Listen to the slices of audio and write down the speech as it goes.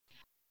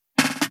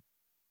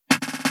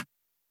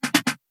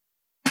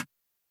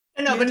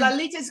No, but Yeah.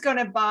 Lalita's going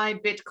to buy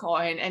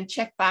Bitcoin and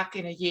check back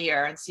in a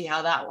year and see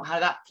how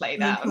that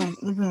played out.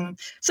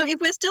 So if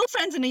we're still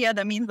friends in a year,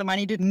 that means the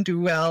money didn't do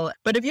well.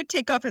 But if you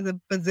take off as a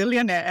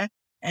bazillionaire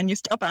and you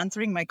stop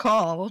answering my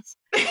calls,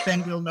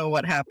 then we'll know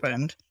what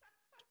happened.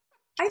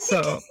 I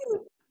think if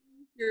you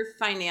your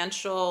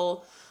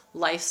financial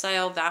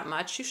lifestyle that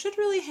much, you should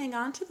really hang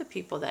on to the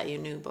people that you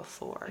knew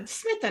before.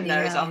 Smitha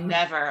knows I'll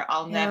never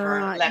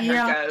let her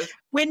go.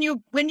 When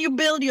you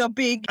build your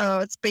big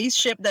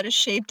spaceship that is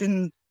shaped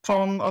in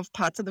form of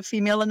parts of the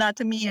female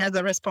anatomy as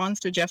a response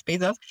to Jeff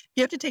Bezos,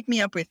 you have to take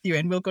me up with you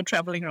and we'll go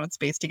traveling around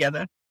space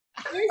together.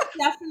 There's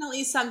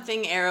definitely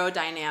something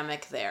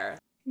aerodynamic there.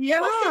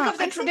 Yeah, think of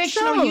the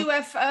traditional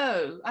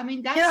UFO. I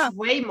mean, that's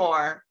way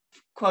more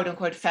quote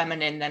unquote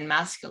feminine than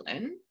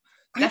masculine.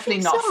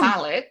 Definitely not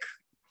phallic.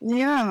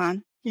 Yeah,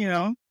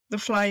 the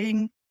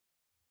flying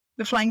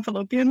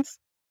fallopians.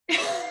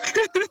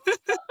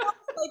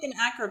 Like an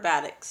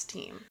acrobatics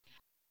team.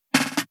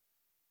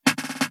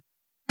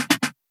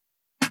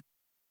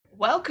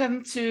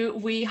 Welcome to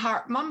We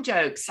Heart Mom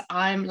Jokes.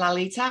 I'm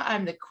Lalita.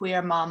 I'm the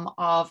queer mom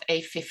of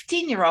a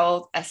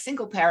 15-year-old, a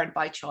single parent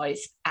by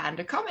choice, and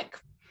a comic.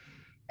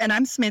 And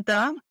I'm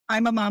Smitha.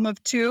 I'm a mom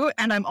of two,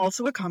 and I'm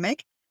also a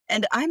comic.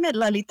 And I met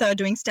Lalita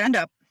doing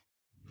stand-up.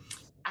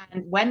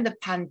 And when the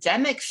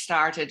pandemic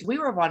started, we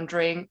were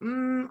wondering,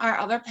 are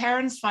other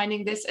parents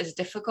finding this as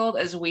difficult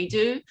as we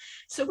do?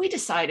 So we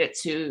decided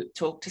to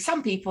talk to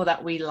some people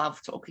that we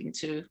love talking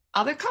to,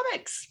 other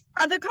comics.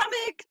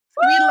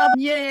 We love,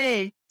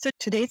 yay! So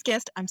today's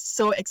guest, I'm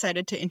so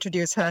excited to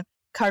introduce her,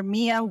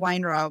 Carmia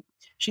Weinraub.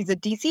 She's a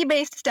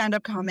DC-based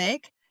stand-up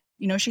comic.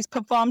 She's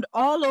performed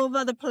all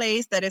over the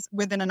place that is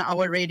within an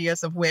hour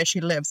radius of where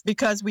she lives,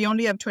 because we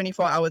only have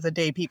 24 hours a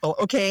day, people,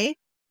 okay?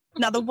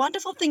 Now, the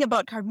wonderful thing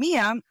about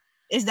Carmia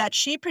is that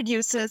she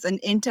produces an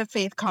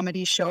interfaith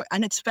comedy show,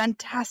 and it's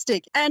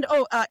fantastic. And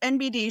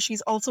NBD,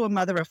 she's also a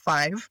mother of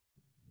 5.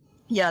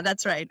 Yeah,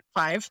 that's right,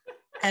 5.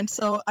 And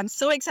so I'm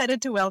so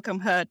excited to welcome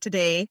her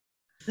today.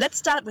 Let's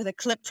start with a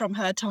clip from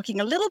her talking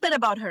a little bit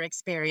about her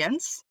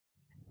experience.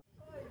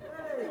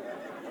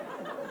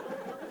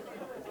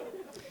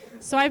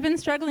 So I've been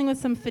struggling with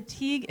some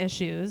fatigue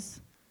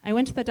issues. I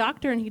went to the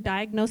doctor and he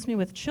diagnosed me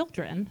with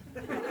children.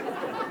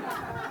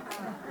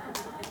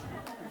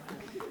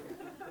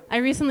 I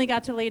recently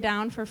got to lay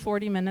down for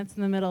 40 minutes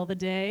in the middle of the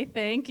day.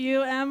 Thank you,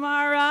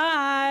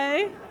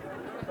 MRI.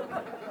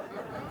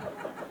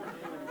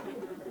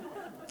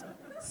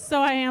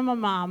 So I am a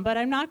mom, but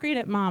I'm not great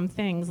at mom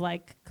things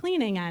like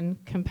cleaning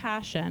and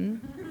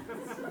compassion.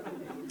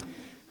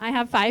 I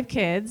have 5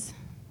 kids,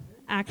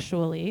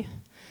 actually.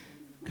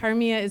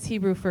 Carmia is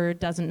Hebrew for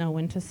doesn't know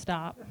when to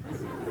stop.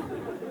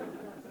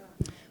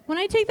 When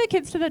I take the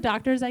kids to the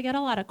doctors, I get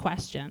a lot of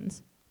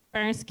questions.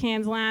 First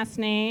kid's last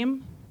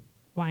name,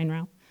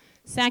 Weinraub.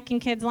 Second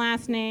kid's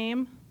last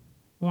name,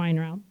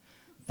 Weinraub.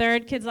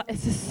 Third kid's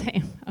it's the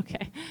same,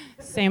 okay.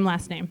 Same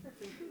last name.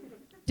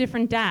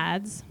 Different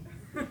dads.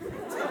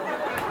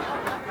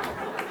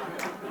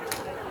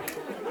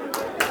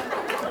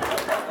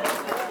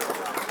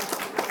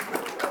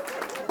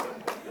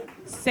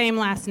 Same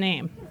last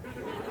name.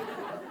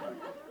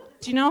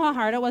 Do you know how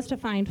hard it was to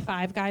find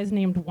 5 guys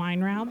named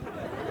Weinraub?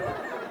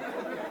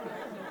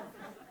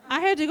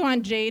 I had to go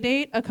on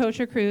J-Date, a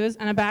kosher cruise,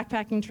 and a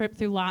backpacking trip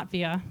through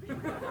Latvia.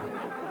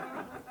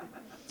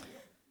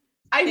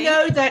 I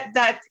know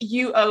that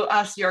you owe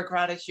us your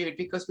gratitude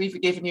because we've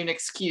given you an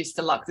excuse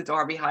to lock the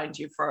door behind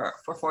you for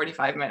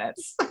 45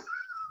 minutes.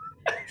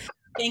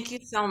 Thank you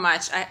so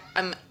much.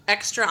 I'm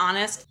extra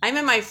honest. I'm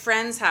in my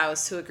friend's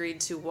house who agreed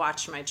to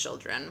watch my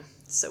children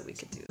so we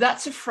could do that.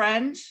 That's a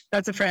friend?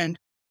 That's a friend.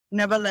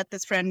 Never let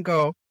this friend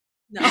go.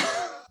 No.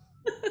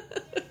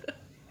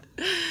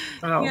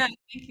 Wow. Yeah,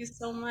 thank you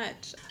so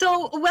much.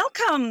 So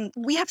welcome.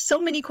 We have so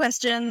many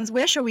questions.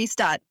 Where shall we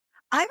start?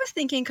 I was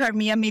thinking,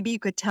 Carmia, maybe you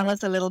could tell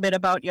us a little bit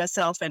about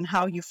yourself and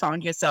how you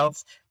found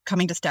yourself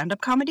coming to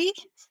stand-up comedy.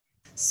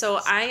 So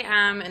I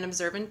am an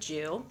observant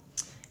Jew,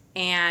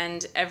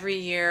 and every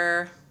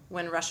year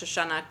when Rosh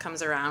Hashanah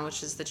comes around,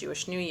 which is the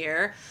Jewish New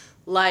Year,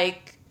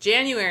 like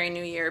January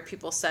New Year,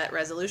 people set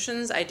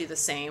resolutions. I do the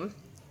same,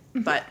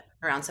 but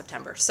around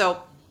September.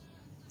 So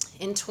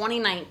in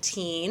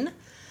 2019,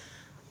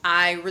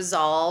 I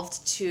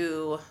resolved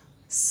to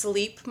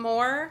sleep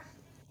more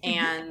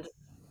and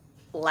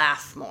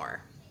laugh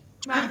more.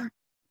 I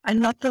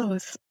love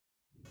those.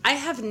 I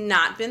have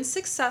not been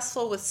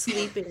successful with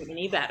sleeping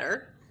any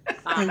better.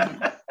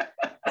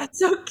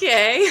 That's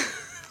okay.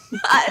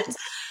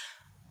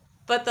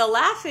 But the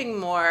laughing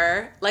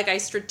more, like I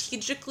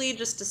strategically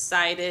just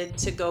decided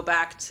to go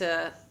back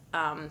to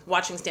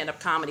watching stand-up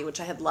comedy, which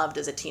I had loved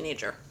as a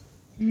teenager.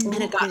 And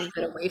it got me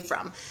away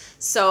from.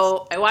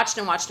 So I watched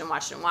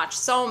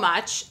so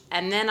much.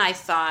 And then I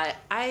thought,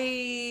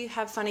 I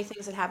have funny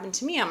things that happened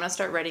to me. I'm going to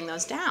start writing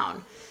those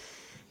down.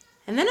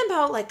 And then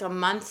about like a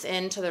month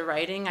into the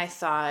writing, I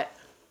thought,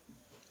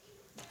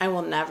 I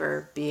will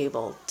never be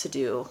able to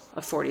do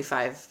a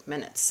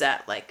 45-minute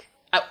set.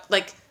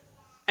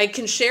 I I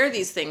can share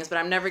these things, but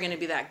I'm never going to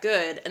be that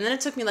good. And then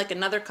it took me like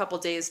another couple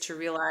days to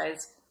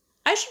realize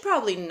I should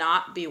probably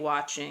not be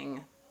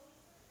watching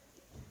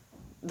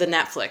the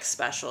Netflix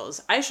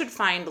specials. I should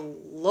find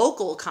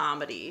local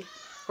comedy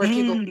where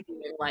people are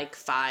doing like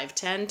 5,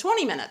 10,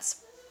 20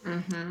 minutes.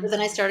 But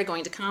then I started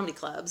going to comedy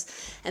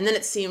clubs, and then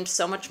it seemed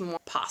so much more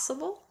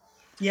possible.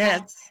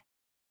 Yes.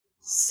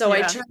 So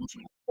I turned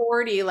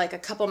 40 like a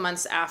couple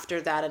months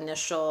after that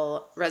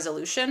initial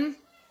resolution.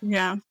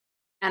 Yeah.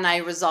 And I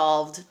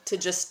resolved to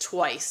just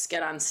twice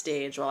get on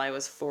stage while I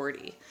was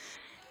 40.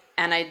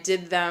 And I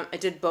did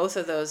both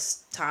of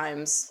those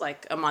times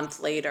like a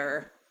month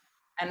later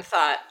and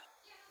thought,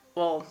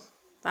 well,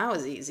 that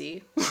was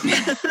easy.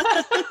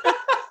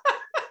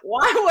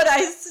 Why would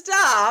I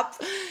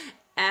stop?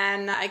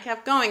 And I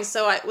kept going.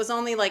 So it was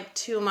only like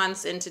 2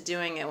 months into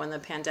doing it when the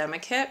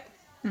pandemic hit.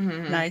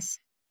 Nice.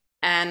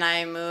 And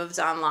I moved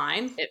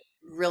online. It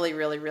really,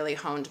 really, really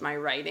honed my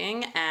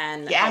writing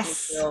and helped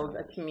me build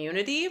a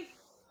community.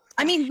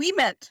 I mean, we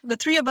met. The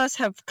three of us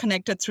have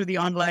connected through the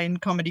online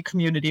comedy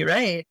community,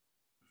 right?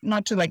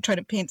 Not to like try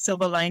to paint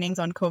silver linings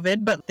on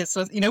COVID, but this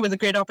was, was a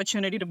great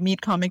opportunity to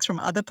meet comics from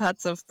other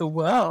parts of the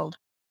world.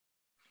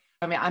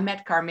 I mean, I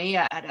met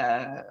Carmia at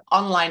an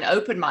online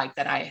open mic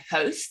that I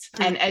host.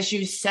 And as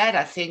you said,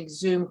 I think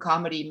Zoom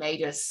comedy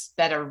made us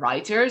better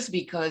writers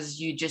because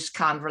you just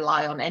can't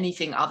rely on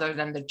anything other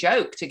than the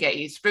joke to get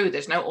you through.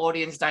 There's no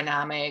audience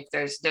dynamic.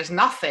 There's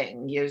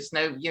nothing.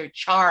 Your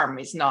charm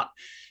is not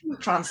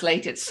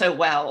translated so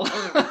well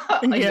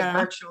in the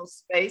virtual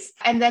space.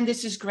 And then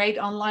this is great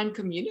online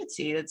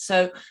community. And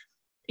so,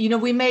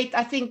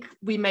 I think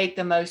we made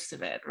the most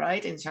of it,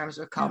 right? In terms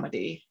of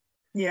comedy.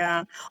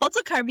 Yeah. Also,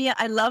 Carmia,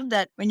 I love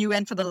that when you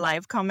went for the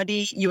live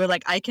comedy, you were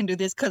like, I can do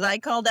this, because I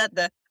call that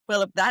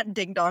if that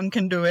ding dong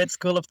can do it,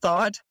 school of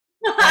thought.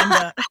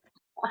 And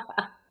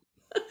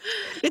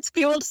it's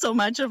fueled so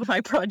much of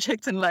my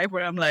projects in life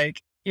where I'm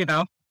like,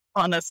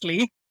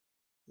 honestly.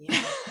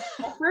 Yeah.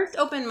 The first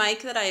open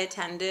mic that I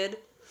attended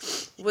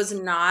was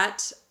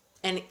not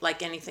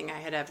anything I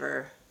had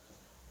ever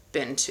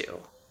been to.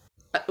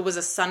 It was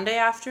a Sunday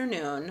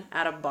afternoon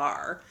at a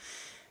bar.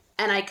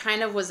 And I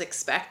kind of was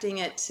expecting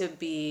it to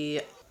be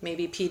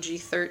maybe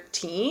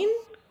PG-13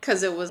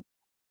 because it was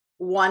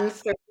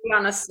 1:30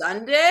 on a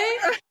Sunday.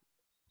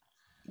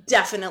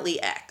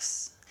 Definitely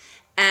X.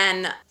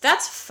 And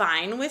that's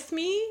fine with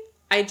me.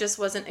 I just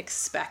wasn't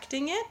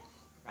expecting it.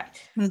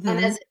 Right.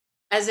 And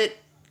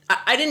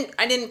I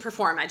didn't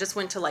perform. I just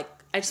went to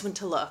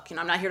look.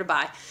 I'm not here to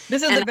buy.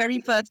 This is the very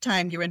first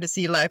time you went to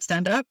see live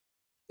stand-up?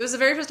 It was the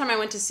very first time I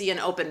went to see an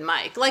open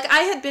mic. Like,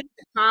 I had been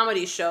to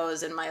comedy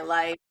shows in my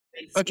life.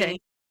 Okay.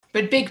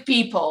 But big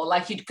people,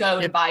 like you'd go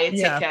and buy a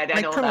ticket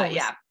and all that.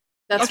 Yeah.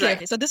 That's right.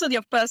 Okay. So this was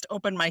your first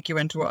open mic you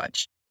went to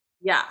watch.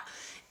 Yeah.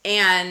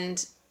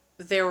 And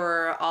there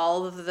were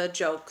all of the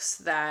jokes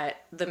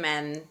that the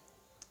men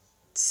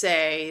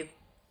say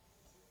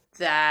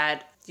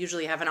that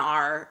usually have an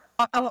R.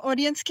 Our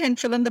audience can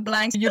fill in the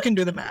blanks. You can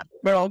do the math.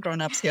 We're all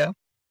grown-ups here.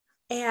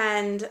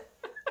 And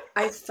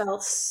I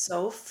felt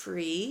so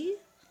free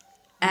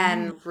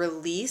and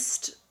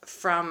released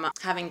from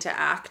having to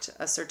act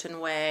a certain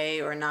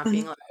way or not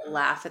being able to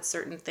laugh at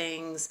certain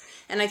things.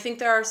 And I think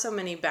there are so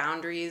many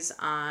boundaries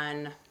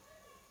on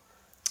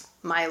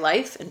my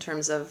life in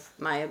terms of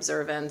my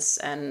observance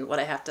and what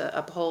I have to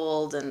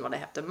uphold and what I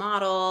have to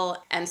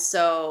model. And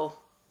so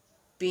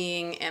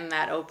being in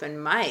that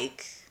open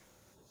mic,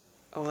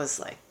 I was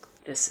like,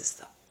 this is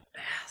the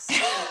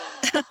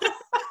best.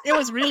 It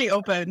was really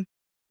open.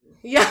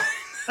 Yeah.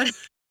 It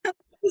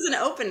was an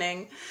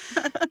opening.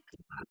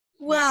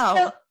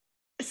 Wow.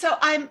 So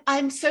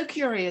I'm so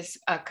curious,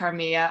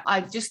 Carmia.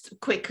 I just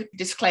quick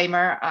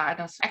disclaimer,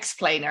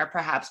 explainer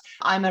perhaps.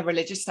 I'm a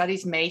religious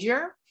studies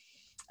major,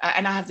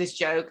 and I have this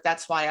joke.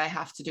 That's why I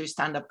have to do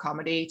stand-up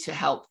comedy to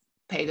help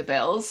pay the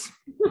bills.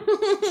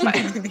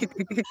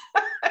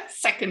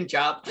 Second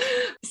job.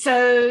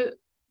 So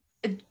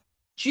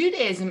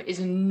Judaism is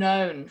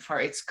known for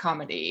its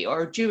comedy,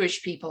 or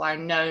Jewish people are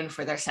known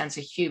for their sense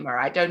of humor.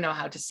 I don't know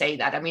how to say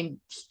that. I mean,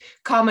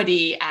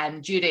 comedy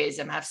and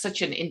Judaism have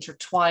such an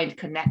intertwined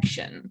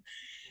connection.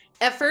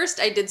 At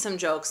first, I did some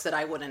jokes that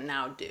I wouldn't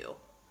now do.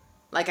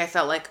 Like, I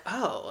felt like,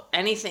 oh,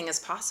 anything is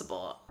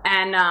possible.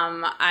 And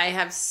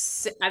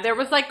there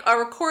was like a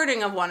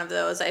recording of one of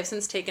those. I've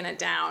since taken it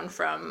down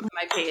from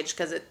my page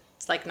because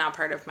it's like not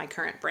part of my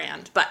current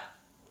brand. But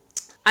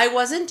I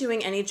wasn't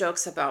doing any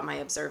jokes about my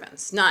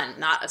observance. None.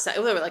 They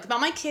were like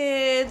about my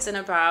kids and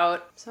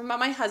about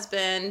my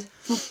husband,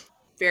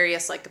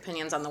 various like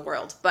opinions on the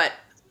world. But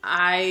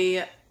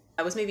I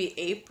was maybe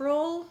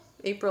April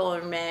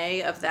or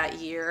May of that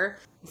year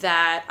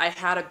that I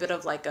had a bit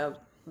of like a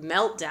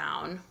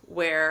meltdown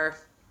where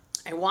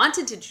I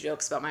wanted to do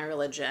jokes about my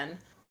religion,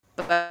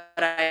 but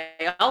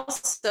I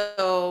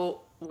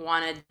also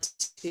wanted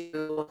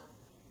to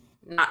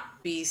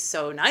not be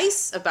so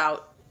nice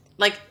about,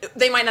 like,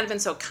 they might not have been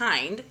so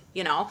kind,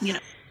 Yeah.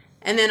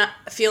 And then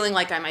feeling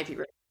like I might be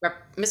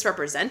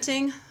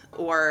misrepresenting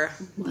or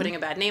putting a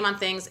bad name on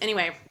things.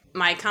 Anyway,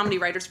 my comedy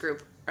writers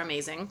group are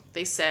amazing.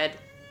 They said,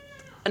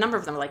 a number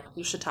of them were like,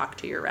 you should talk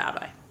to your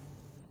rabbi.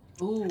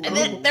 Ooh. And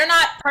then they're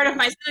not part of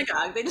my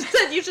synagogue. They just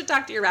said, you should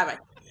talk to your rabbi.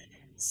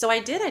 So I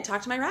did. I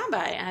talked to my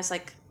rabbi, and I was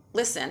like,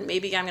 listen,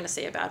 maybe I'm going to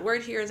say a bad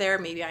word here or there.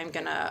 Maybe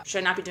should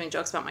I not be doing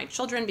jokes about my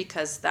children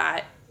because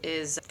that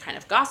is kind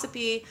of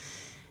gossipy.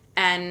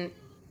 And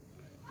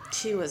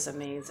he was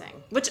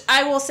amazing, which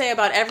I will say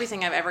about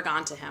everything I've ever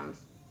gone to him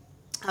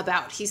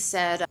about. He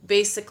said,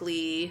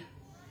 basically,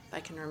 if I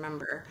can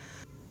remember,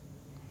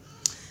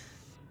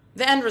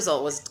 the end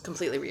result was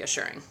completely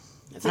reassuring.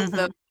 I think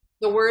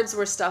the words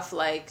were stuff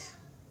like,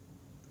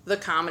 the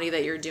comedy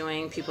that you're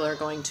doing, people are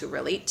going to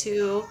relate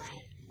to.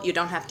 You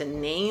don't have to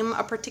name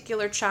a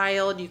particular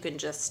child. You can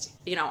just,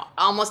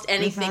 almost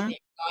anything that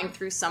you're going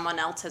through, someone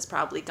else has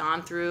probably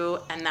gone through,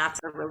 and that's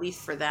a relief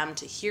for them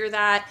to hear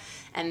that.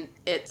 And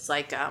it's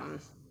like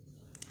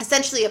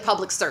essentially a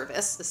public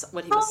service, is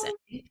what he was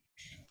saying.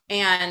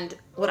 And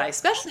what I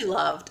especially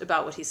loved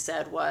about what he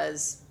said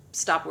was,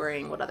 stop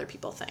worrying what other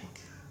people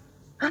think.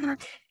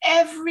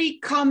 Every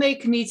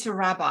comic needs a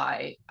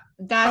rabbi.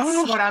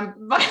 That's what I'm...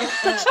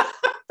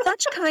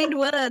 Such kind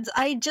words.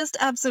 I just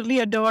absolutely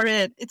adore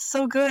it. It's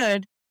so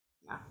good.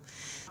 Yeah.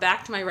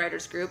 Back to my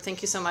writers group.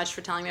 Thank you so much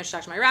for telling me I should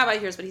talk to my rabbi.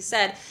 Here's what he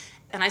said.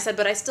 And I said,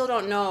 but I still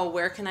don't know,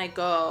 where can I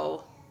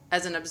go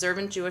as an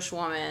observant Jewish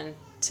woman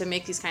to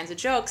make these kinds of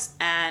jokes?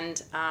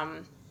 And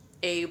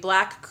a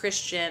Black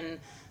Christian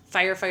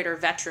firefighter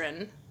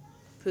veteran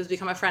who's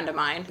become a friend of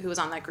mine, who was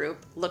on that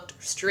group, looked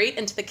straight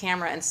into the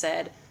camera and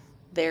said,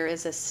 there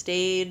is a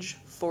stage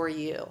for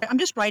you. I'm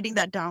just writing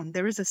that down.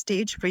 There is a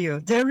stage for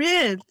you. There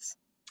is.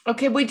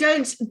 Okay, we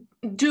don't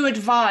do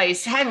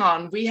advice. Hang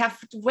on, we have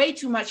way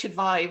too much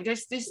advice.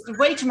 There's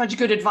way too much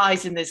good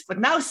advice in this. But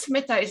now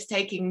Smita is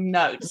taking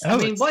notes. I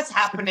mean, what's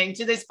happening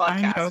to this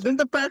podcast? I know. This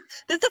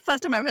is the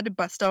first time I've had to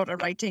bust out a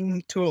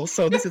writing tool,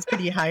 so this is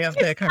pretty high up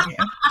there,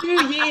 Carmia.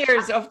 2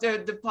 years of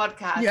the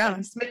podcast, Yeah.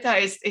 and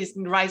Smita is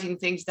writing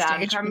things down.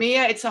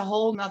 Carmia, it's a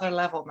whole nother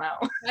level now.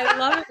 I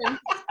love it.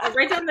 I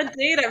write down the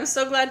date. I'm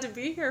so glad to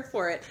be here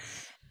for it.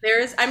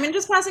 I'm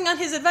just passing on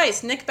his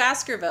advice. Nick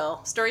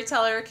Baskerville,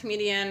 storyteller,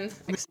 comedian,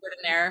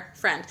 extraordinaire,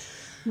 friend.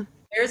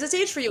 There's a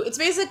stage for you. It's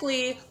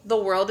basically, the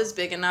world is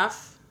big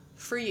enough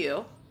for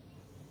you.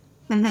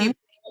 Mm-hmm.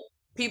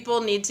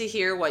 People need to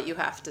hear what you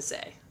have to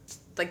say.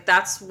 Like,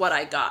 that's what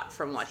I got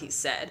from what he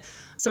said.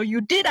 So you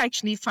did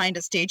actually find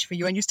a stage for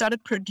you, and you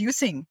started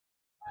producing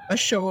a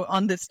show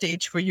on this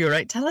stage for you,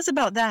 right? Tell us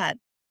about that.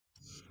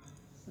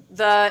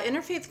 The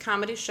Interfaith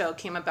Comedy Show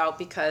came about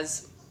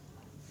because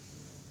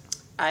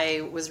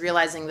I was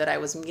realizing that I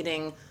was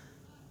meeting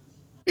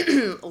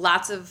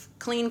lots of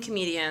clean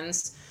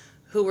comedians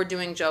who were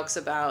doing jokes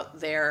about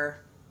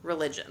their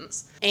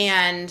religions.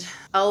 And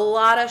a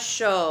lot of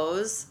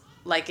shows,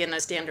 like in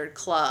a standard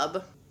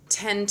club,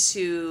 tend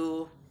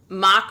to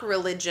mock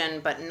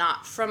religion, but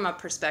not from a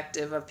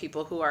perspective of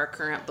people who are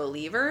current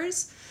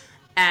believers.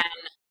 And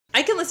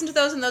I can listen to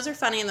those, and those are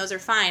funny, and those are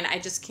fine. I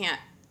just can't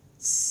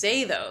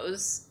say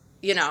those,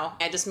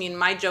 I just mean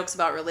my jokes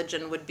about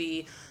religion would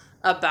be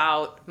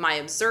about my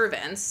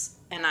observance.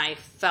 And I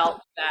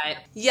felt that,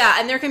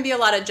 and there can be a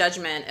lot of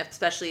judgment,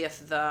 especially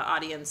if the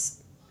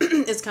audience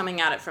is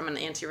coming at it from an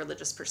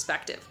anti-religious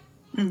perspective.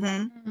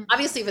 Mm-hmm.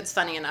 Obviously, if it's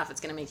funny enough,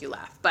 it's going to make you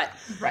laugh. But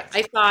Right.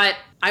 I thought,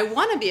 I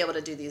want to be able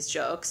to do these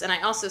jokes. And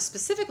I also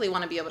specifically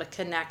want to be able to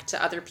connect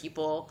to other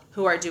people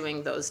who are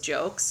doing those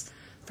jokes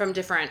from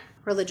different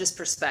religious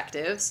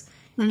perspectives.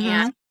 Mm-hmm.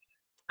 And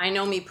I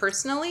know me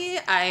personally,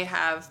 I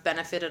have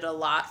benefited a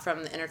lot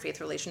from the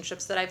interfaith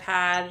relationships that I've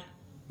had.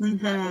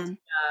 Mm-hmm.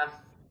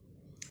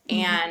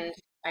 And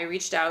I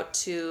reached out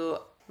to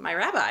my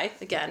rabbi,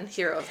 again,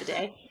 hero of the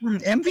day.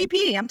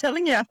 MVP, I'm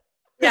telling you.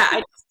 Yeah,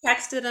 I just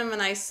texted him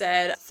and I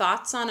said,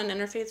 thoughts on an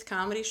interfaith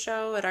comedy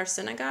show at our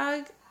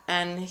synagogue?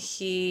 And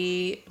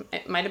he,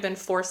 it might have been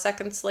 4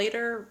 seconds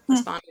later,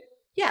 responded,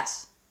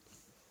 yes.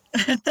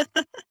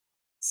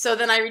 So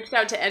then I reached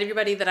out to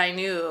everybody that I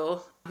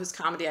knew whose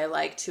comedy I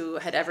liked, who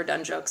had ever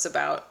done jokes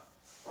about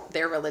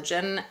their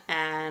religion,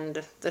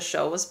 and the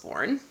show was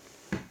born.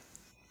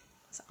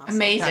 It's awesome.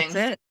 Amazing.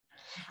 That's it.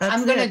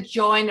 I'm going to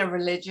join a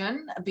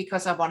religion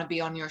because I want to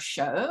be on your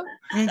show.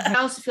 I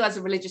also feel as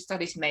a religious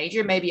studies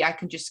major, maybe I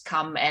can just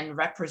come and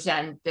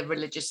represent the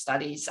religious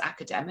studies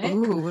academic.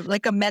 Ooh,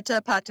 like a meta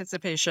A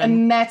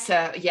participation.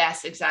 meta,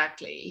 yes,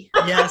 exactly.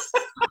 Yes,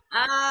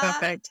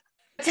 perfect.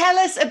 Tell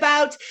us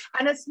about,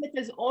 I know Smith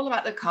is all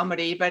about the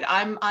comedy, but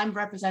I'm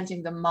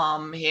representing the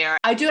mom here.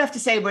 I do have to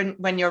say,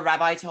 when your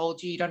rabbi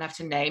told you don't have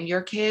to name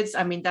your kids,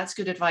 I mean, that's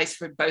good advice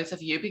for both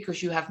of you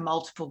because you have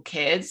multiple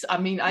kids. I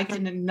mean, I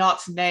can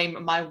not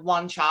name my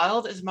one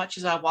child as much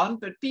as I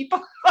want, but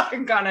people are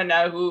gonna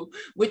know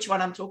which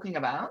one I'm talking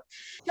about.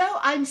 No,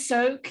 I'm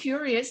so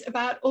curious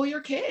about all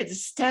your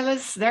kids. Tell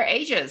us their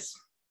ages.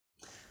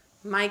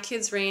 My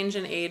kids range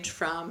in age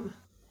from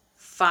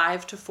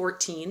 5 to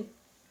 14.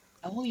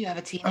 Oh, you have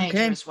a teenager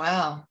Okay. as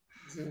well.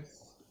 Mm-hmm.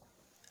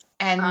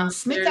 And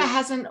Smita there's-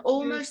 has an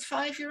almost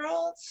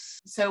 5-year-old.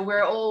 So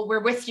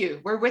we're with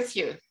you. We're with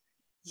you.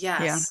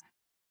 Yes.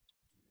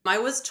 I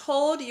was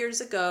told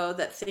years ago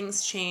that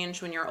things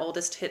change when your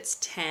oldest hits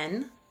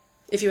 10,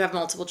 if you have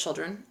multiple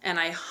children, and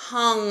I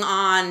hung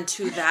on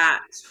to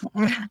that.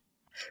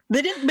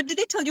 They didn't, but did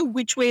they tell you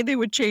which way they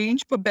would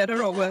change, for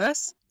better or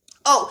worse?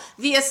 Oh,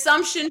 the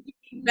assumption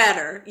being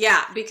better.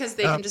 Yeah, because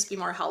they can just be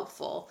more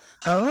helpful.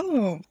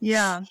 Oh,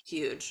 yeah.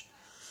 Huge.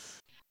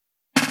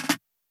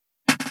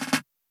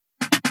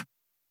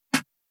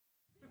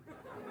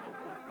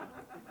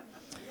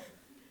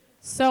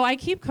 So I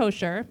keep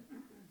kosher.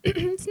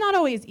 It's not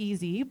always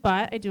easy,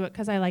 but I do it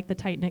because I like the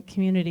tight-knit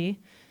community.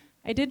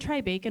 I did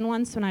try bacon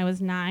once when I was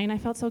 9. I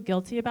felt so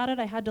guilty about it,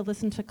 I had to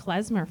listen to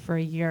klezmer for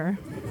a year.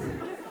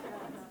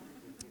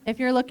 If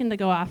you're looking to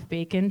go off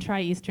bacon,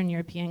 try Eastern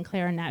European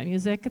clarinet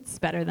music. It's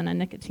better than a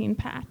nicotine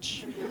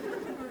patch.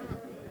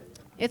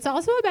 It's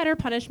also a better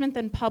punishment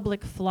than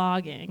public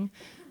flogging.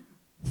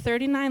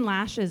 39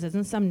 lashes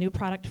isn't some new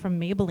product from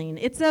Maybelline.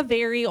 It's a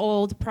very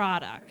old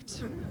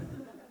product.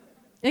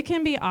 It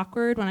can be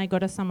awkward when I go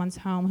to someone's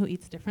home who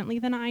eats differently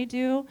than I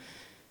do.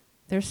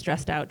 They're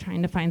stressed out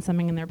trying to find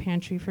something in their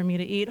pantry for me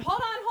to eat.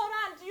 Hold on.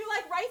 Do you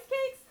like rice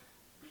cakes?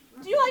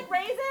 Do you like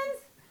raisins?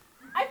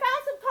 I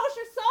found some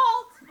kosher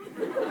salt.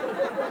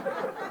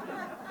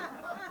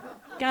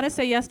 Gotta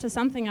say yes to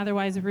something,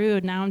 otherwise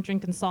rude. Now I'm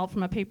drinking salt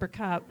from a paper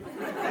cup.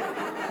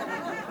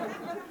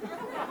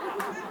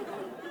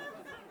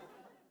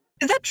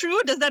 Is that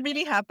true? Does that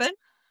really happen?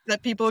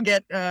 That people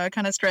get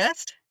kind of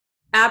stressed?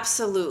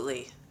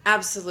 Absolutely.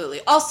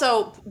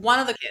 Also, one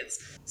of the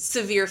kids,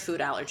 severe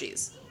food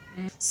allergies.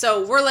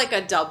 So we're like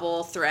a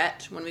double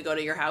threat when we go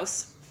to your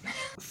house.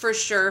 For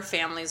sure,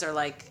 families are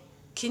like,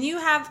 can you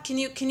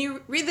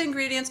read the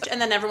ingredients? And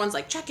then everyone's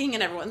like checking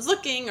and everyone's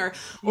looking, or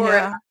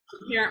Yeah.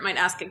 a parent might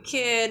ask a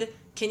kid,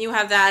 can you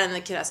have that? And the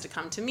kid has to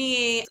come to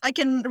me. I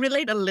can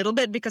relate a little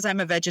bit because I'm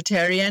a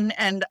vegetarian,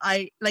 and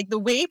I like the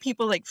way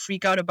people like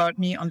freak out about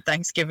me on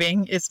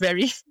Thanksgiving is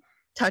very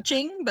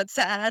touching but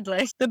sad.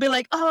 Like they'll be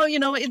like, oh,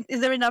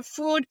 is there enough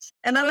food?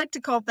 And I like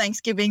to call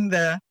Thanksgiving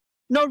the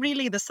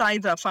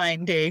sides are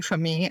fine day for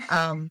me.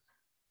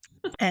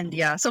 And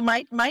yeah, so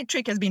my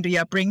trick has been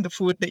to bring the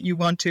food that you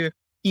want to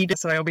eat.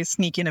 So I always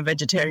sneak in a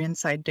vegetarian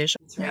side dish.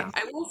 That's right.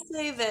 I will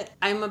say that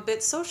I'm a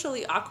bit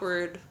socially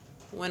awkward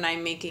when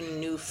I'm making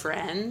new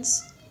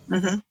friends,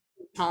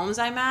 homes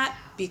I'm at,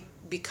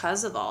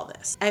 because of all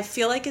this. I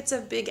feel like it's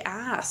a big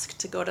ask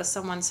to go to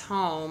someone's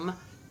home.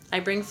 I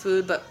bring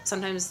food, but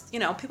sometimes,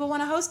 people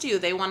want to host you.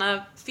 They want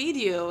to feed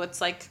you.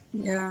 It's like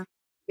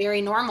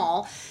very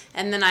normal.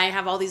 And then I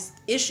have all these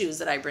issues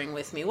that I bring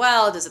with me.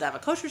 Well, does it have a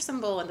kosher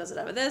symbol? And does it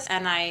have this?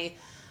 And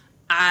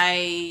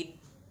I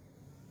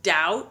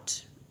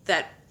doubt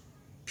that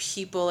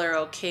people are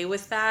okay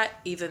with that,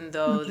 even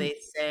though they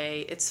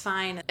say it's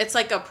fine. It's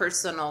like a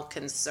personal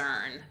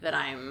concern that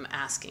I'm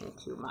asking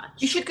too much.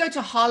 You should go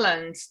to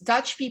Holland.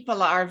 Dutch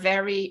people are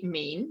very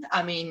mean.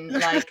 I mean,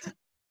 like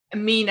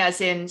mean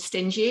as in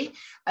stingy.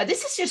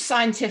 This is just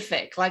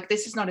scientific. Like,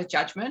 this is not a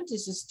judgment.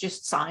 This is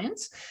just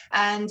science.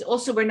 And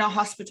also, we're not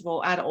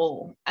hospitable at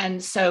all.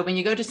 And so when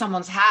you go to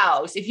someone's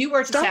house, if you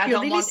were to say, I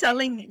don't want...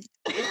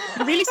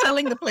 You're really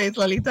selling the place,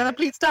 Lalita.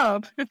 Please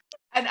stop.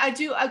 And I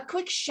do a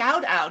quick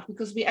shout out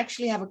because we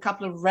actually have a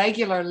couple of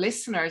regular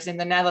listeners in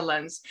the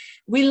Netherlands.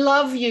 We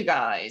love you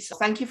guys.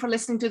 Thank you for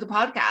listening to the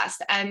podcast.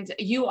 And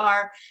you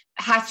are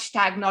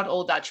 #not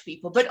all Dutch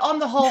people. But on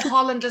the whole,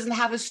 Holland doesn't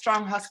have a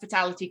strong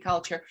hospitality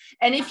culture.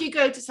 And if you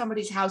go to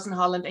somebody's house in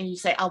Holland and you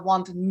say, I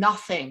want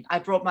nothing, I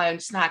brought my own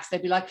snacks,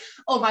 they'd be like,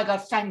 oh my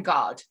God, thank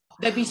God.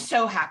 They'd be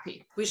so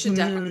happy. We should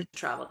definitely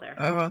travel there.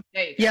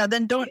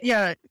 Then don't.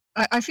 Yeah.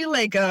 I feel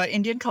like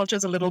Indian culture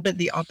is a little bit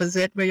the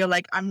opposite, where you're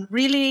like, I'm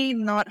really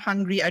not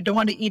hungry. I don't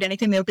want to eat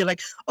anything. They'll be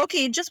like,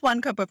 okay, just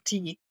 1 cup of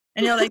tea.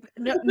 And you're like,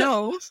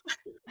 no.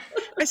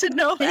 I said,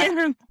 no.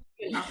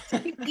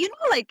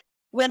 Like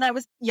when I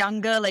was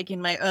younger, like in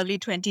my early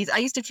 20s, I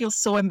used to feel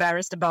so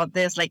embarrassed about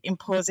this, like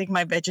imposing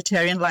my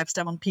vegetarian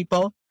lifestyle on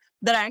people,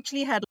 that I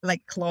actually had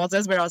like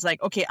clauses where I was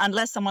like, okay,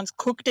 unless someone's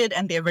cooked it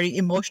and they're very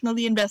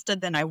emotionally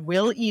invested, then I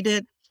will eat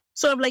it.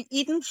 So I've like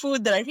eaten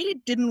food that I really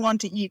didn't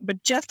want to eat,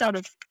 but just out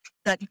of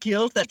that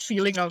guilt, that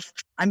feeling of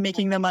I'm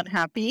making them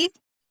unhappy.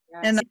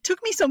 Yes. And it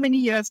took me so many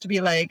years to be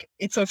like,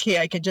 it's okay,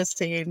 I could just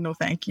say no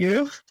thank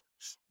you.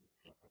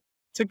 It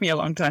took me a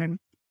long time.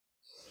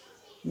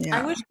 Yeah.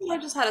 I wish I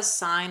just had a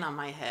sign on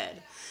my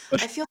head.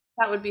 I feel like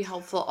that would be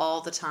helpful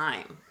all the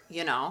time,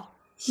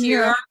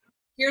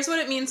 Here's what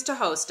it means to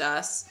host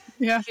us.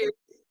 Yeah.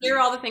 Here are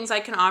all the things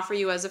I can offer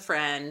you as a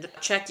friend.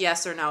 Check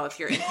yes or no if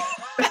you're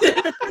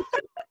interested.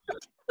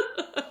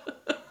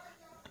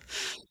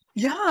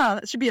 Yeah,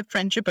 that should be a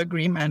friendship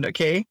agreement,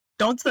 okay?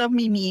 Don't serve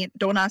me meat.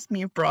 Don't ask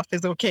me if broth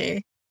is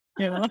okay.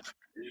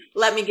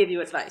 Let me give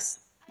you advice.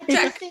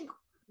 Check.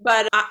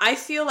 But I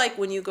feel like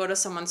when you go to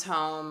someone's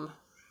home,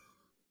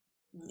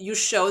 you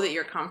show that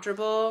you're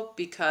comfortable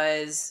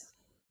because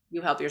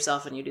you help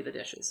yourself and you do the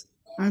dishes.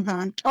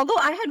 Although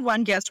I had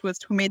one guest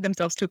who made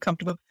themselves too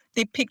comfortable.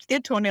 They picked their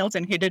toenails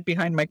and hid it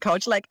behind my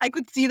couch. Like I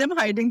could see them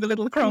hiding the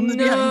little crumbs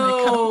behind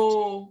my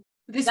couch.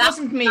 This That's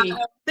wasn't me.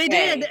 They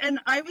Okay. did, and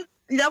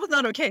that was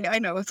not okay. I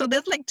know. So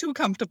that's like too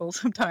comfortable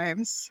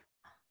sometimes.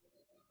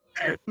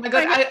 My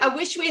God, I I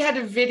wish we had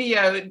a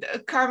video,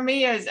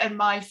 Carmia's and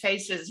my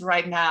faces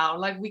right now.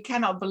 Like, we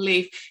cannot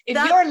believe. If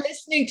That- you're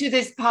listening to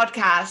this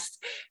podcast,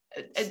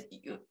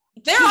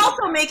 They're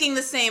also making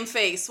the same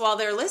face while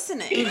they're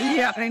listening.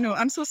 Yeah, I know.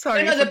 I'm so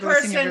sorry no, for the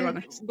grossing person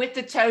everyone. with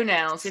the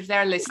toenails, if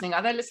they're listening,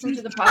 are they listening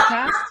to the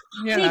podcast?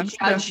 Yeah, We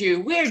judge you.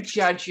 We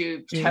judge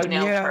you,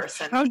 toenail yeah.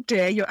 person. How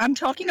dare you? I'm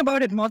talking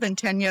about it more than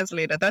 10 years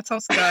later. That's how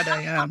scarred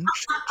I am.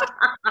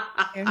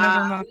 Never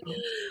mind.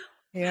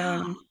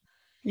 Yeah.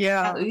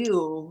 Yeah.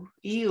 Ew,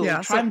 ew.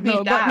 Yeah, Try so and beat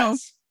no, that. but no.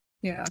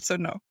 Yeah, so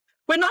no.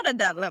 We're not at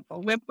that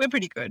level. We're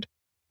pretty good.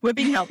 We're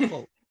being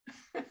helpful.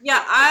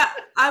 Yeah,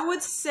 I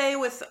would say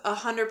with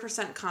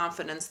 100%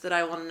 confidence that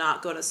I will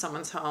not go to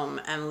someone's home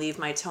and leave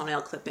my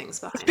toenail clippings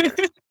behind her.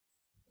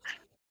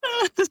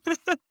 I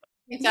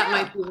think that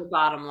might be the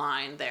bottom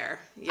line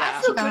there. I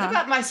Yeah. feel good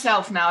about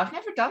myself now. I've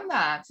never done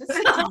that.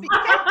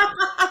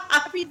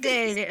 Every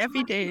day,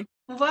 every day.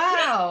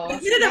 Wow. I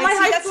did it at my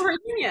high school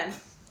reunion.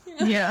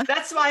 Yeah.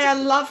 That's why I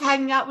love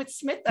hanging out with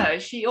Smith, though.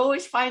 She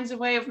always finds a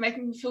way of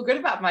making me feel good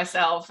about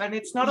myself, and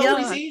it's not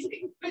always Yeah.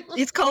 easy.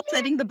 It's called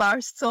setting the bar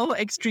so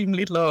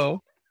extremely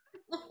low.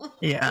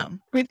 Yeah.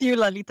 With you,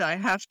 Lalita, I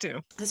have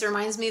to. This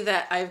reminds me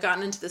that I've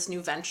gotten into this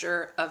new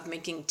venture of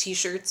making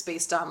t-shirts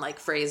based on like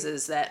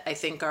phrases that I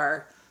think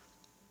are,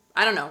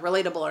 I don't know,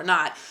 relatable or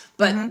not.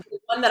 But the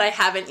one that I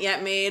haven't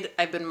yet made,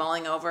 I've been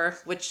mulling over,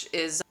 which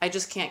is I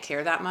just can't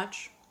care that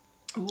much.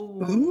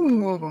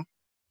 Ooh.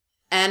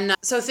 And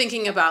so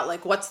thinking about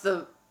like what's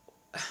the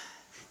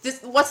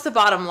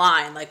bottom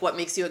line? Like what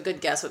makes you a good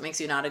guess? What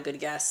makes you not a good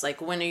guess? Like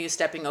when are you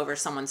stepping over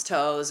someone's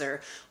toes, or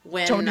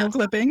when Toenail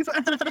clippings.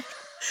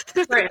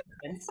 for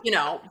instance, you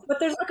know, but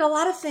there's like a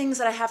lot of things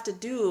that I have to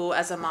do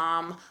as a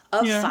mom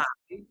of Yeah. 5.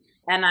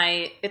 And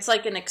it's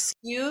like an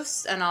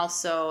excuse and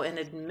also an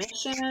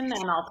admission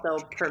and also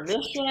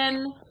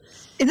permission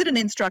Is it an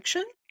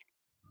instruction?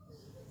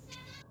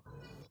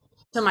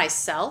 to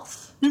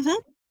myself.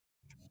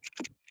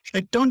 I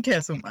don't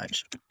care so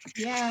much.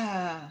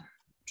 Yeah,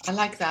 I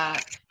like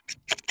that.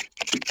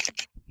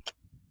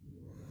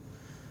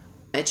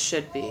 It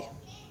should be.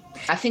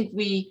 I think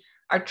we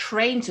are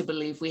trained to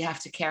believe we have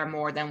to care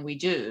more than we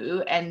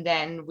do, and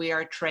then we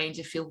are trained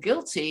to feel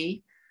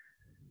guilty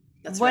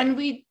That's when right.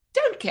 we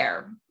don't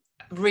care.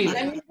 Really,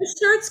 I mean, the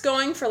shirt's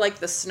going for like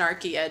the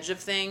snarky edge of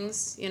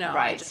things, you know.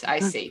 right? just I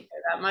don't see. care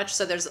that much.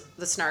 So there's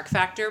the snark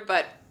factor,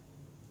 but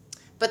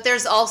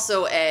there's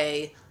also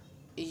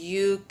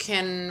you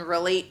can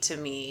relate to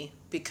me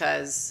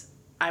because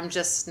I'm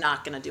just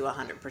not going to do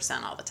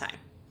 100% all the time.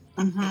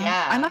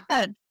 Yeah. I love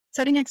that.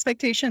 Setting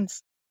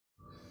expectations.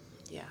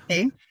 Yeah.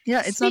 Hey?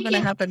 Yeah, it's not going to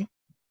Speaking- happen.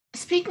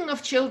 Speaking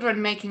of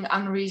children making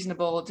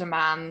unreasonable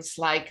demands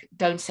like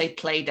don't say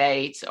play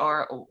date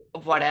or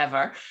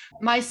whatever,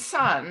 my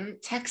son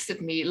texted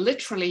me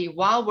literally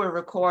while we're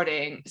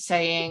recording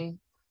saying,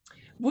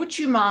 would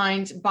you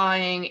mind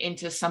buying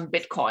into some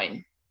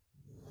Bitcoin?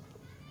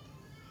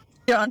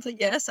 Your answer,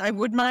 yes, I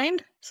would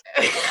mind.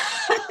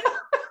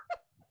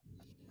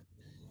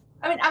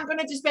 I mean, I'm going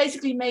to just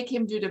basically make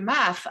him do the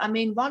math. I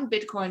mean, one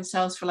Bitcoin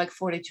sells for like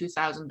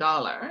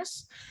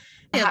 $42,000.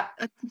 Yeah,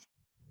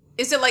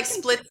 Is it like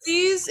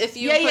splitsies? If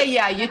you Yeah. put- You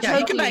yeah, you can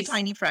buy totally. a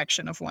tiny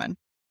fraction of one.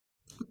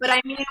 But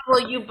I mean,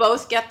 will you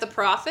both get the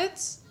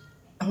profits?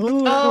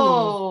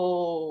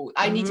 Oh,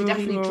 I need to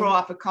definitely Ooh. draw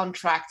up a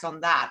contract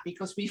on that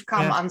because we've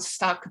come Yeah.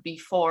 unstuck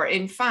before.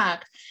 In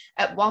fact,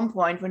 at one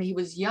point when he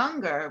was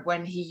younger,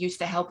 when he used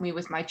to help me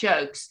with my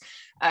jokes,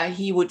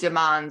 he would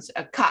demand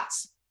a cut.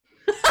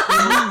 He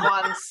would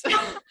want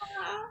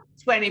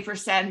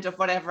 20% of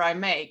whatever I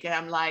make. And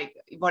I'm like,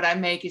 what I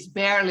make is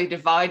barely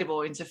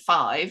dividable into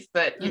 5,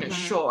 but you know,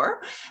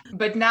 sure.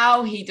 But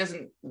now he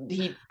doesn't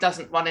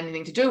want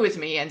anything to do with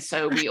me. And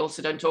so we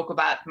also don't talk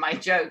about my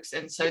jokes.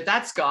 And so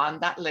that's gone,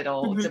 that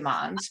little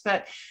demand.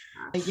 But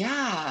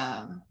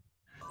yeah.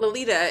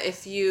 Lolita,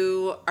 if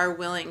you are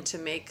willing to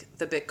make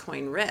the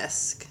Bitcoin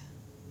risk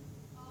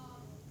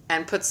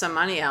and put some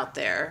money out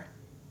there,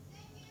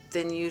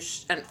 then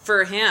and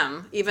for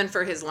him, even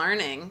for his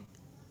learning,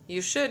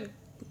 you should,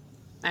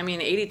 I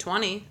mean,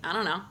 80-20, I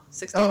don't know,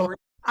 60-40. Oh,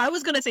 I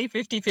was going to say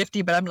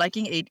 50-50, but I'm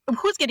liking 80.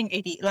 Who's getting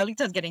 80?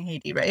 Lalita's getting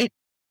 80, right?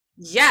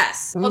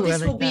 Yes. Well, Ooh, I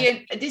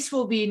like this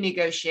will be a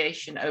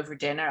negotiation over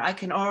dinner. I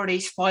can already,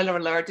 spoiler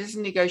alert, this is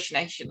a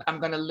negotiation I'm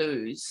going to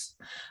lose.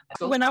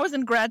 When I was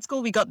in grad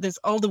school, we got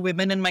all the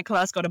women in my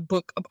class got a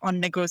book on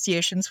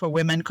negotiations for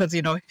women because,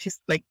 you know,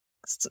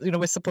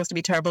 we're supposed to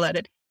be terrible at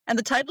it. And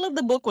the title of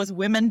the book was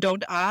Women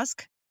Don't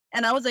Ask.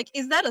 And I was like,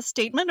 is that a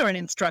statement or an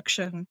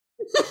instruction?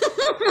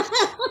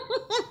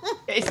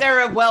 Is there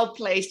a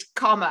well-placed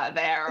comma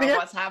there or Yeah.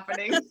 what's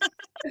happening?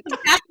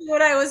 Exactly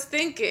what I was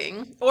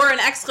thinking. Or an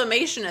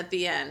exclamation at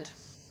the end.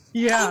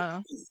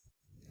 Yeah.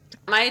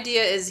 My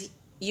idea is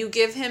you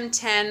give him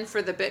 10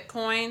 for the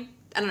Bitcoin,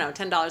 I don't know,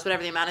 $10,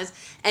 whatever the amount is,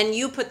 and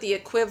you put the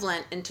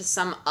equivalent into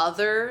some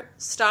other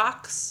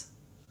stocks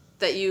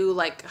that you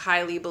like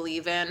highly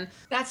believe in?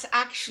 That's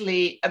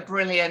actually a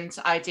brilliant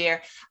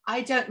idea.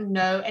 I don't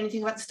know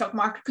anything about the stock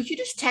market. Could you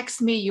just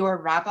text me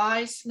your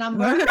rabbi's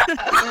number?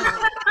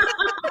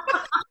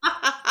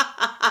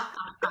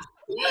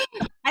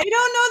 I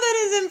don't know that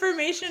his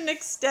information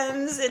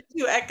extends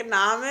into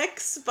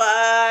economics,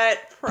 but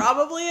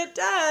probably it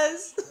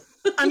does.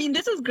 I mean,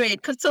 this is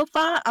great because so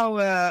far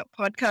our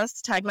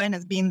podcast tagline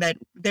has been that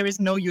there is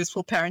no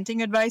useful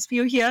parenting advice for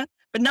you here.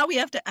 But now we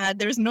have to add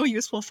there is no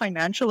useful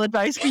financial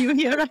advice for you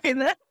here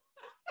either.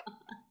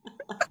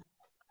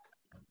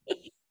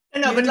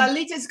 No, but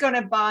Lalita's going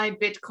to buy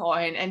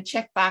Bitcoin and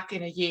check back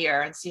in a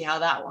year and see how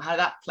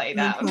that played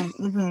out.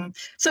 Mm-hmm.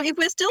 So if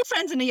we're still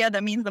friends in a year,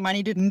 that means the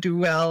money didn't do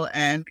well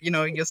and,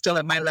 you're still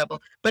at my level.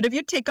 But if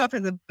you take off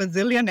as a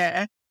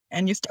bazillionaire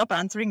and you stop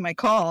answering my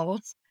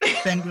calls,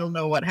 then we'll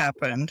know what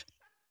happened.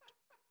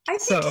 I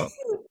think if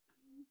you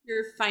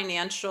your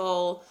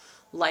financial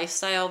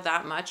lifestyle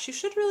that much, you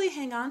should really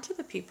hang on to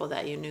the people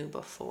that you knew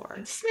before.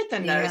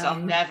 Smitha knows I'll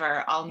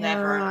never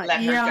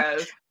let her go.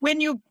 When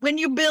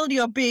you build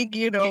your big,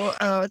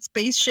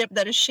 spaceship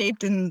that is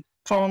shaped in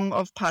form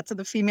of parts of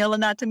the female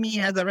anatomy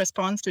as a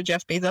response to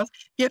Jeff Bezos,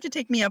 you have to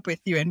take me up with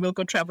you and we'll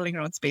go traveling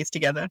around space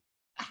together.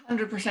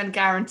 100%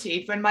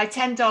 guaranteed. When my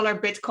 $10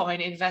 Bitcoin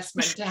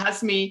investment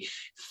has me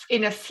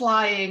in a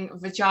flying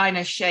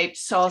vagina-shaped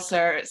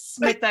saucer,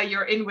 Smitha,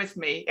 you're in with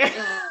me.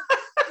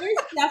 There's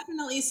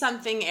definitely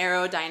something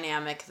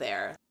aerodynamic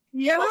there.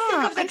 Yeah,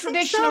 think of the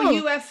traditional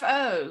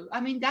UFO. I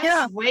mean,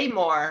 that's way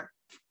more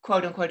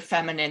quote unquote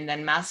feminine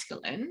than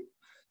masculine.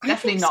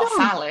 Definitely not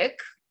phallic.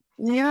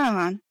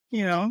 Yeah,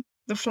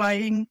 the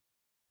flying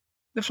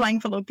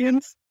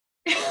fallopians.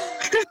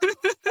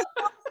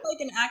 Like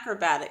an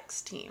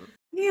acrobatics team.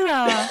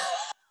 Yeah.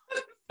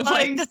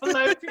 Flying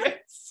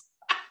fallopians.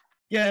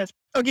 Yes.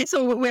 Okay,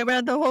 so we're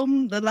at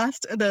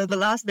the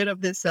last bit of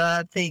this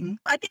thing.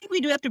 I think we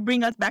do have to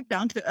bring us back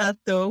down to earth,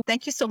 though.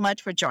 Thank you so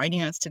much for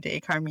joining us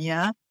today,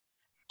 Carmia.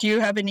 Do you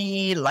have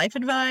any life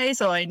advice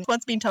or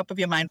what's been top of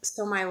your mind?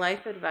 So my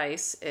life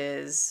advice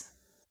is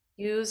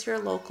use your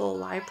local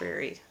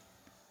library,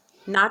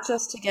 not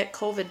just to get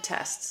COVID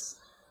tests.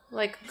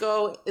 Like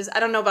I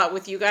don't know about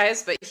with you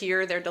guys, but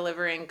here they're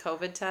delivering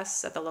COVID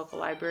tests at the local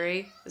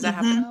library. Is that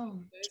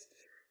happening?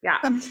 Yeah.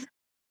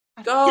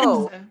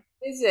 Go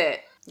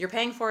visit. You're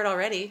paying for it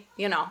already.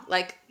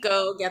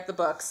 Go get the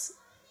books.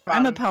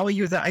 I'm a power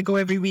user. I go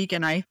every week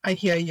and I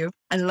hear you.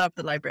 I love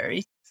the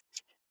library.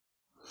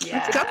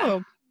 Yeah. Let's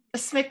go.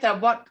 Smitha,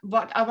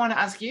 what I want to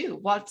ask you,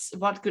 what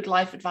good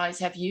life advice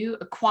have you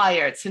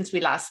acquired since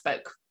we last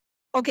spoke?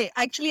 Okay,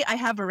 actually, I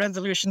have a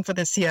resolution for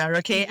this year,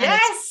 okay?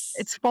 Yes!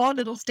 And it's 4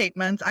 little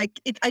statements.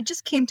 I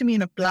just came to me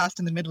in a blast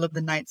in the middle of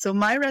the night. So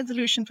my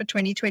resolution for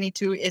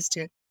 2022 is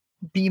to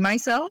be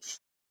myself,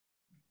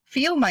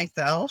 feel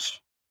myself,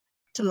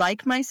 to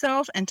like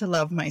myself, and to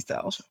love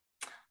myself.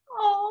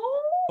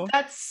 Oh,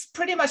 that's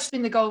pretty much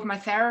been the goal of my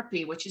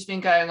therapy, which has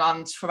been going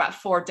on for about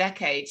 4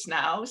 decades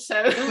now.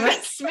 So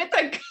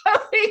Smitha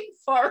going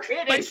for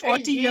it. My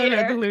 40-year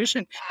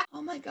resolution.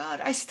 Oh my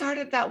God, I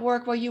started that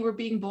work while you were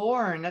being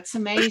born. That's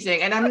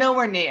amazing. And I'm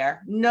nowhere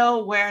near.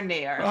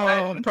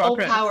 All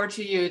power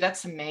to you.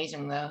 That's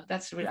amazing though.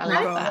 I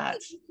love that.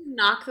 You can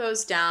knock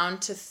those down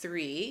to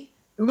 3.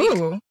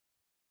 Ooh.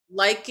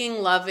 Liking,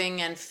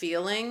 loving, and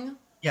feeling.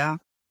 Yeah.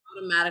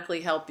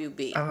 Automatically help you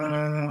be.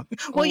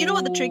 Well, you know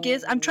what the trick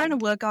is? I'm trying to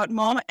work out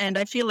more, and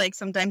I feel like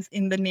sometimes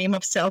in the name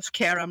of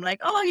self-care, I'm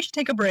like, oh, you should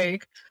take a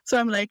break. So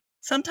I'm like,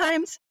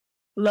 sometimes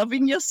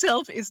loving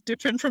yourself is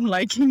different from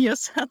liking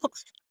yourself.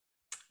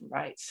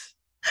 Right.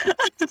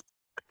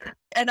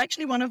 And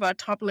actually, one of our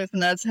top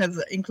listeners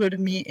has included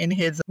me in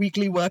his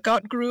weekly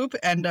workout group,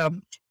 and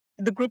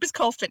the group is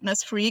called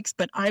Fitness Freaks,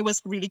 but I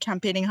was really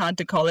campaigning hard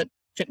to call it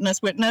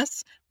Fitness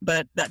Witness,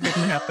 but that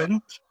didn't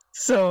happen.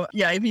 So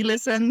yeah, if he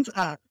listens,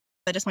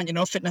 I just want you to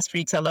know, Fitness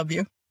Freaks, I love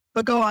you.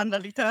 But go on,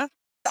 Lalita.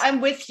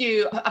 I'm with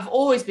you. I've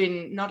always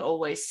been, not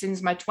always,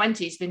 since my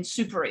 20s, been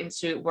super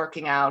into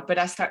working out. But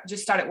I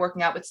just started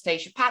working out with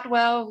Stacia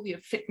Patwell, the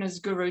fitness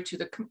guru to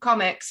the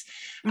comics.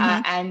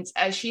 And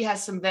she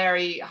has some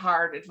very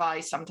hard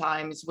advice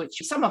sometimes, which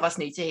some of us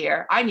need to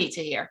hear. I need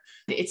to hear.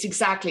 It's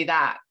exactly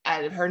that.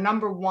 Her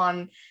number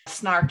one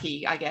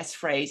snarky, I guess,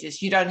 phrase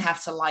is, you don't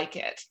have to like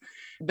it,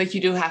 but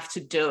you do have to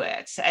do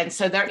it. And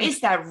so there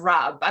is that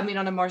rub. I mean,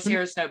 on a more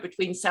serious note,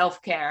 between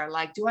self-care,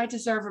 like, do I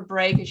deserve a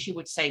break? And she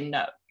would say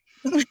no.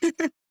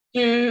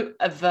 Do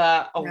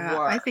the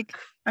work. I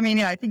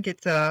think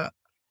it's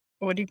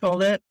what do you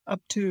call it?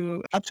 Up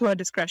to our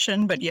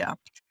discretion, but yeah.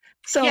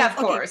 So yeah, of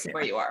course,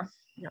 where you are.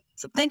 Yeah.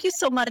 So thank you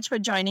so much for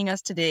joining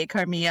us today,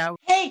 Carmia.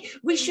 Hey,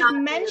 we should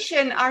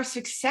mention our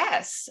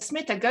success.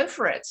 Smitha, go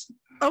for it.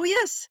 Oh,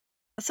 yes.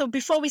 So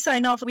before we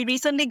sign off, we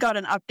recently got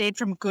an update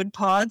from Good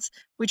Pods,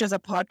 which is a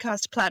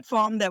podcast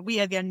platform that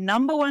we are their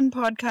number 1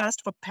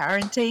 podcast for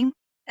parenting.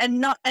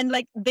 And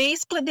they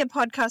split their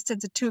podcast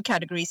into 2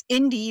 categories: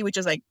 indie, which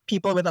is like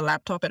people with a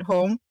laptop at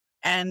home,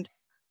 and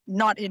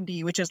not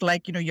indie, which is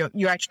like,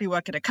 you actually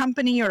work at a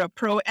company or a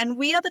pro. And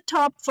we are the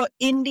top for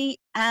indie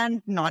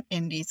and not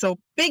indie. So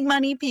big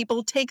money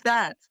people, take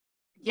that.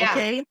 Yeah.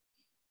 Okay.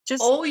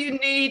 Just all you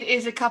need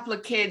is a couple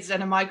of kids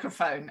and a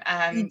microphone,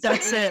 and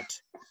that's it.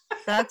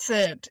 That's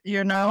it.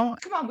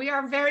 Come on, we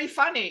are very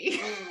funny.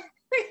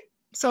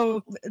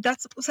 So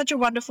that's such a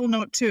wonderful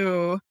note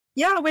to,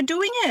 we're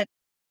doing it.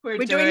 We're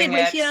doing it. it.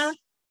 We're here.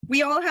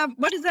 We all have,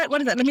 what is that?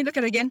 Let me look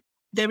at it again.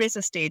 There is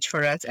a stage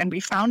for us, and we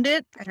found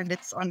it, and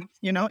it's on,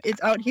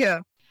 it's out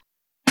here.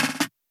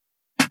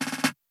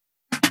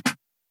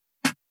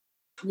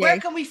 Where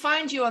can we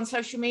find you on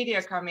social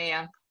media,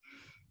 Carmia?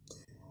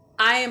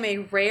 I am a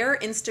rare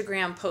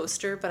Instagram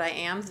poster, but I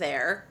am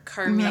there.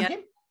 Carmia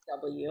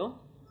W.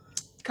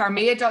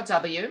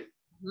 Carmia.w.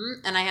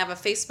 And I have a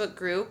Facebook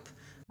group,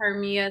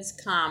 Carmia's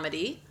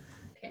Comedy.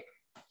 Okay.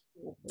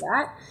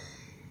 That.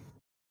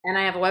 And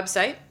I have a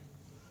website,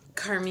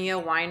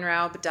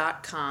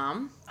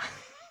 carmiaweinraub.com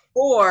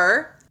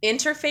or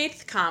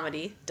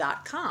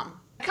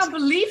interfaithcomedy.com. I can't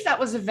believe that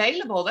was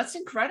available. That's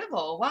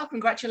incredible. Wow,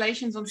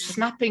 congratulations on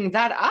snapping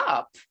that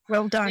up.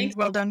 Well done. Thanks.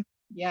 Well done.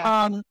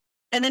 Yeah.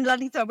 And then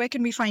Lalita, where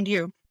can we find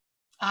you?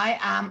 I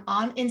am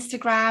on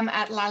Instagram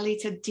at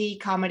Lalita D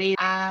Comedy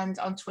and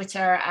on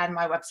Twitter, and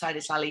my website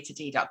is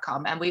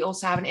lalitad.com. And we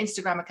also have an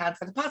Instagram account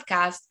for the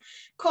podcast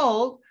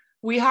called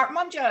We Heart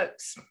Mom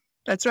Jokes.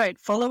 That's right.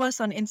 Follow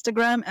us on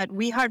Instagram at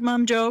We Heart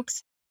Mom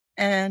Jokes,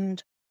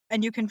 and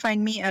you can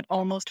find me at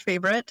Almost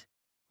Favorite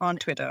on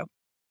Twitter.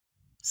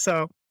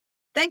 So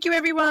thank you,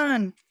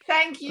 everyone.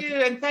 Thank you.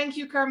 And thank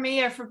you,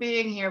 Carmia, for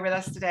being here with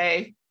us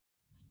today.